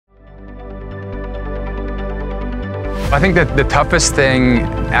I think that the toughest thing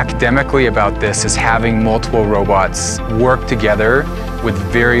academically about this is having multiple robots work together with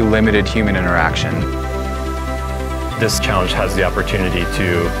very limited human interaction. This challenge has the opportunity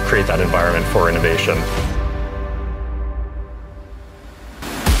to create that environment for innovation.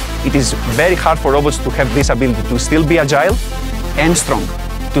 It is very hard for robots to have this ability to still be agile and strong,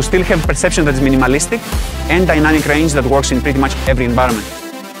 to still have perception that is minimalistic and dynamic range that works in pretty much every environment.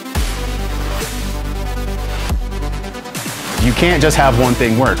 You can't just have one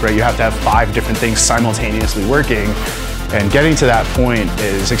thing work, right? You have to have 5 different things simultaneously working, and getting to that point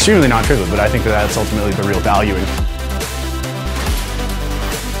is extremely non-trivial, but I think that that's ultimately the real value.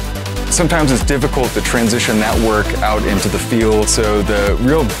 Sometimes it's difficult to transition that work out into the field, so the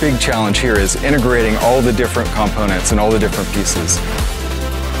real big challenge here is integrating all the different components and all the different pieces.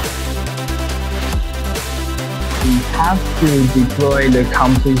 We have to deploy the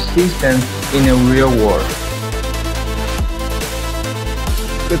complete system in the real world.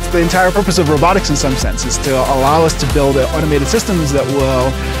 It's the entire purpose of robotics in some sense, is to allow us to build automated systems that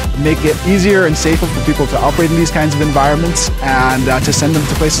will make it easier and safer for people to operate in these kinds of environments and to send them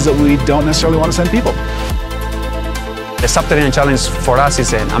to places that we don't necessarily want to send people. The Subterranean Challenge for us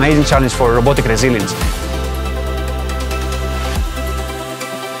is an amazing challenge for robotic resilience.